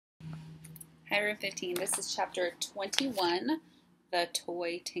Hi, Room 15. This is chapter 21, The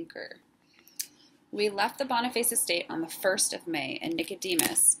Toy Tinker. We left the Boniface estate on the 1st of May, and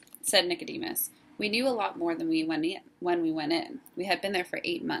Nicodemus, we knew a lot more than when we went in. We had been there for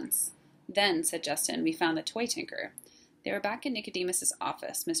 8 months. Then, said Justin, we found the toy tinker. They were back in Nicodemus's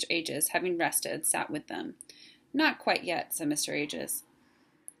office. Mr. Ages, having rested, sat with them. Not quite yet, said Mr. Ages.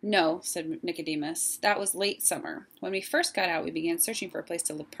 No, said Nicodemus. That was late summer. When we first got out, we began searching for a place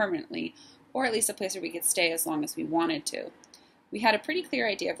to live permanently, or at least a place where we could stay as long as we wanted to. We had a pretty clear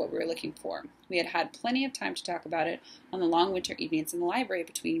idea of what we were looking for. We had had plenty of time to talk about it on the long winter evenings in the library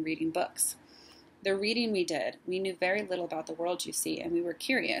between reading books. The reading we did, we knew very little about the world, you see, and we were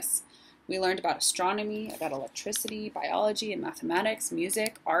curious. We learned about astronomy, about electricity, biology, and mathematics,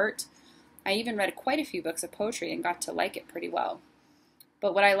 music, art. I even read quite a few books of poetry and got to like it pretty well.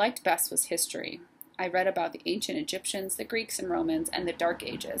 But what I liked best was history. I read about the ancient Egyptians, the Greeks and Romans, and the Dark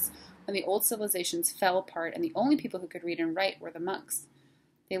Ages, when the old civilizations fell apart and the only people who could read and write were the monks.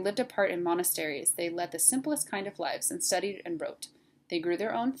 They lived apart in monasteries. They led the simplest kind of lives and studied and wrote. They grew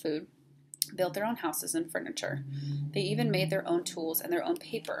their own food, built their own houses and furniture. They even made their own tools and their own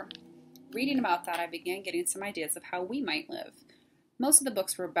paper. Reading about that, I began getting some ideas of how we might live. Most of the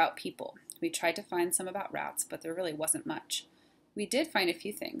books were about people. We tried to find some about rats, but there really wasn't much. We did find a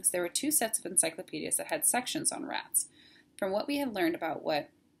few things. There were 2 sets of encyclopedias that had sections on rats. From them we learned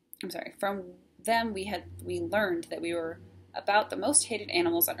that we were about the most hated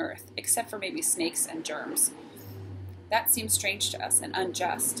animals on earth, except for maybe snakes and germs. That seemed strange to us and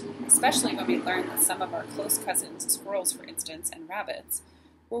unjust, especially when we learned that some of our close cousins, squirrels for instance, and rabbits,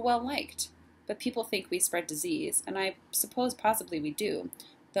 were well liked. But people think we spread disease, and I suppose possibly we do,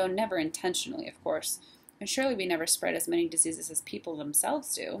 though never intentionally, of course, and surely we never spread as many diseases as people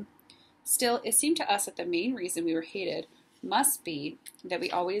themselves do. Still, it seemed to us that the main reason we were hated must be that we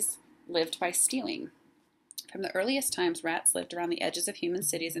always lived by stealing. From the earliest times, rats lived around the edges of human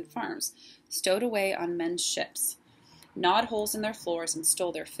cities and farms, stowed away on men's ships, gnawed holes in their floors, and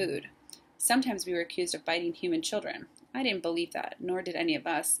stole their food. Sometimes we were accused of biting human children. I didn't believe that, nor did any of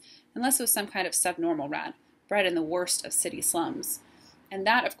us, unless it was some kind of subnormal rat, bred in the worst of city slums. And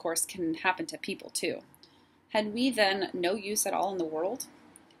that, of course, can happen to people, too. Had we, then, no use at all in the world?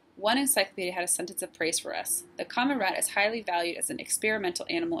 One encyclopedia had a sentence of praise for us. The common rat is highly valued as an experimental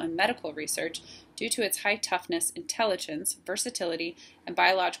animal in medical research due to its high toughness, intelligence, versatility, and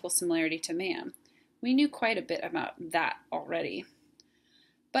biological similarity to man. We knew quite a bit about that already.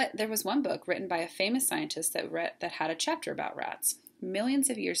 But there was one book written by a famous scientist that had a chapter about rats. Millions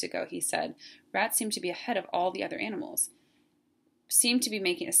of years ago, he said, rats seemed to be ahead of all the other animals, seemed to be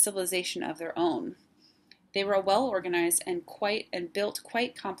making a civilization of their own. They were well organized and built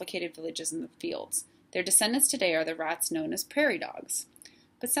quite complicated villages in the fields. Their descendants today are the rats known as prairie dogs.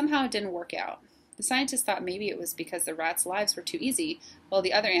 But somehow it didn't work out. The scientists thought maybe it was because the rats' lives were too easy, while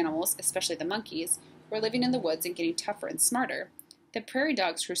the other animals, especially the monkeys, were living in the woods and getting tougher and smarter. The prairie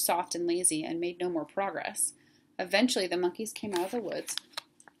dogs grew soft and lazy and made no more progress. Eventually the monkeys came out of the woods,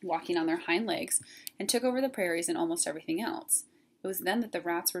 walking on their hind legs, and took over the prairies and almost everything else. It was then that the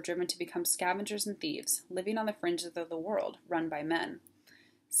rats were driven to become scavengers and thieves, living on the fringes of the world, run by men.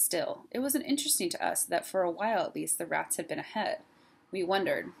 Still, it was interesting to us that for a while at least the rats had been ahead. We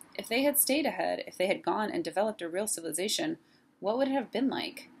wondered, if they had stayed ahead, if they had gone and developed a real civilization, what would it have been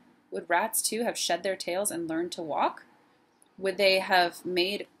like? Would rats too have shed their tails and learned to walk? Would they have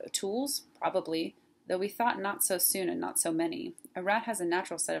made tools? Probably, though we thought not so soon and not so many. A rat has a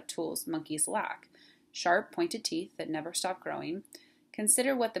natural set of tools monkeys lack. Sharp, pointed teeth that never stop growing.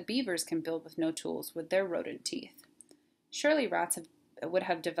 Consider what the beavers can build with no tools with their rodent teeth. Surely rats would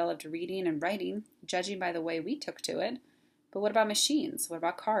have developed reading and writing, judging by the way we took to it. But what about machines? What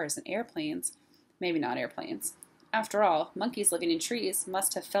about cars and airplanes? Maybe not airplanes. After all, monkeys living in trees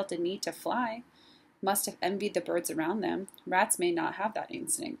must have felt a need to fly, must have envied the birds around them. Rats may not have that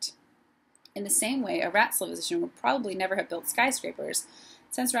instinct. In the same way, a rat civilization would probably never have built skyscrapers,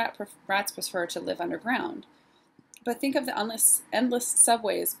 since rats prefer to live underground. But think of the endless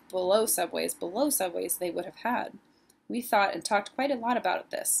subways below subways they would have had. We thought and talked quite a lot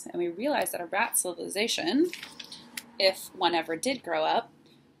about this, and we realized that a rat civilization, if one ever did grow up,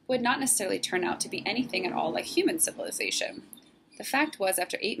 would not necessarily turn out to be anything at all like human civilization. The fact was,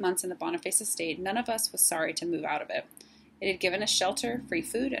 after 8 months in the Boniface estate, none of us was sorry to move out of it. It had given us shelter, free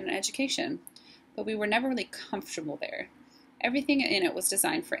food, and an education, but we were never really comfortable there. Everything in it was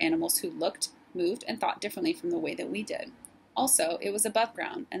designed for animals who looked, moved, and thought differently from the way that we did. Also, it was above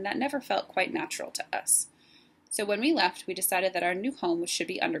ground, and that never felt quite natural to us. So when we left, we decided that our new home should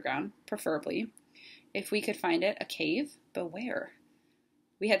be underground, preferably. If we could find it, a cave, but where?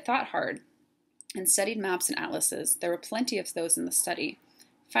 We had thought hard. and studied maps and atlases. There were plenty of those in the study.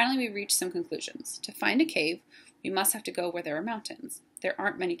 Finally, we reached some conclusions. To find a cave, we must have to go where there are mountains. There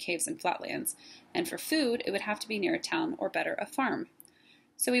aren't many caves in flatlands, and for food, it would have to be near a town or better, a farm.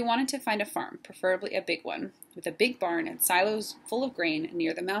 So we wanted to find a farm, preferably a big one, with a big barn and silos full of grain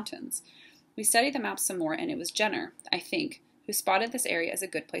near the mountains. We studied the map some more, and it was Jenner, I think, who spotted this area as a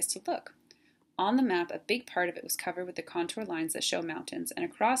good place to look. On the map, a big part of it was covered with the contour lines that show mountains, and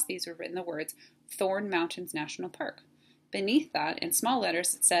across these were written the words Thorn Mountains National Park. Beneath that, in small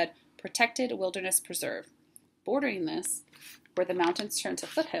letters, it said Protected Wilderness Preserve. Bordering this, where the mountains turned to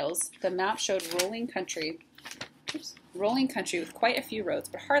foothills, the map showed rolling country with quite a few roads,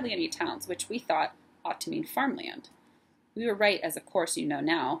 but hardly any towns, which we thought ought to mean farmland. We were right, as of course you know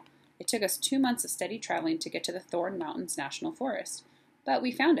now. It took us 2 months of steady traveling to get to the Thorn Mountains National Forest, but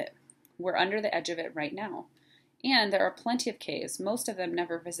we found it. We're under the edge of it right now. And there are plenty of caves, most of them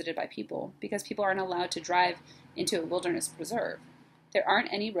never visited by people, because people aren't allowed to drive into a wilderness preserve. There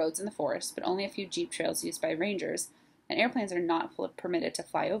aren't any roads in the forest, but only a few jeep trails used by rangers, and airplanes are not permitted to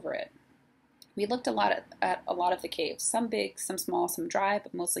fly over it. We looked at a lot of the caves, some big, some small, some dry,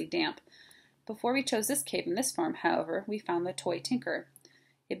 but mostly damp. Before we chose this cave and this farm, however, we found the Toy Tinker.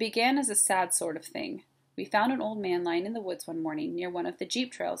 It began as a sad sort of thing. We found an old man lying in the woods one morning near one of the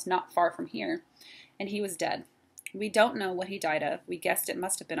jeep trails not far from here, and he was dead. We don't know what he died of. We guessed it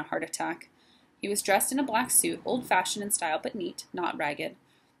must have been a heart attack. He was dressed in a black suit, old-fashioned in style, but neat, not ragged.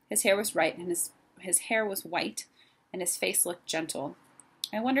 His hair was white, and his face looked gentle.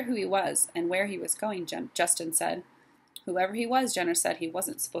 I wonder who he was, and where he was going, Justin said. Whoever he was, Jenner said, he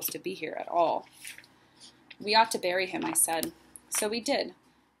wasn't supposed to be here at all. We ought to bury him, I said. So we did,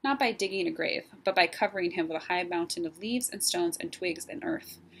 not by digging a grave, but by covering him with a high mountain of leaves and stones and twigs and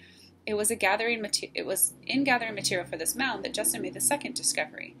earth. It was in gathering material for this mound that Justin made the second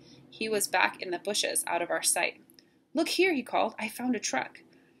discovery. He was back in the bushes, out of our sight. Look here, he called. I found a truck.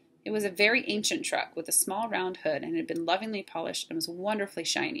 It was a very ancient truck with a small round hood and had been lovingly polished and was wonderfully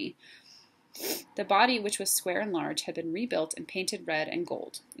shiny. The body, which was square and large, had been rebuilt and painted red and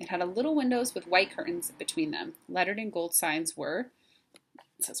gold. It had little windows with white curtains between them. Lettered in gold signs were,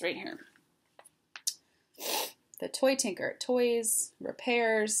 it says right here, The Toy Tinker, toys,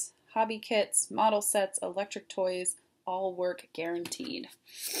 repairs, hobby kits, model sets, electric toys, all work guaranteed.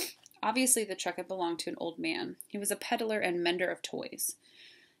 Obviously, the truck had belonged to an old man. He was a peddler and mender of toys.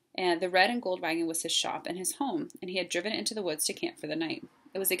 And the red and gold wagon was his shop and his home, and he had driven it into the woods to camp for the night.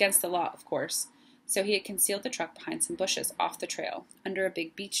 It was against the law, of course, so he had concealed the truck behind some bushes off the trail, under a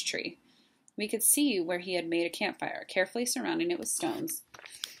big beech tree. We could see where he had made a campfire, carefully surrounding it with stones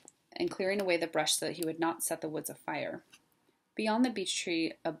and clearing away the brush so that he would not set the woods afire. Beyond the beech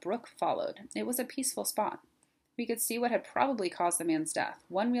tree, a brook followed. It was a peaceful spot. We could see what had probably caused the man's death.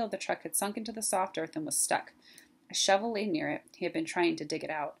 One wheel of the truck had sunk into the soft earth and was stuck. A shovel lay near it. He had been trying to dig it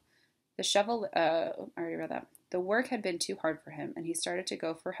out. I already read that. The work had been too hard for him, and he started to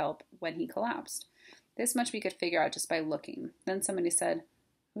go for help when he collapsed. This much we could figure out just by looking. Then somebody said,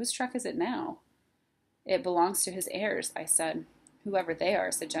 "Whose truck is it now?" "It belongs to his heirs," I said. "Whoever they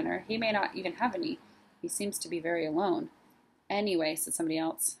are," said Jenner. "He may not even have any. He seems to be very alone." "Anyway," said somebody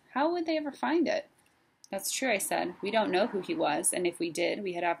else, "how would they ever find it?" "That's true," I said. "We don't know who he was, and if we did,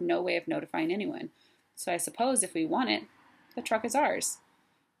 we'd have no way of notifying anyone. So I suppose if we want it, the truck is ours.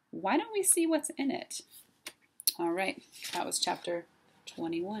 Why don't we see what's in it?" All right, that was chapter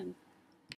 21.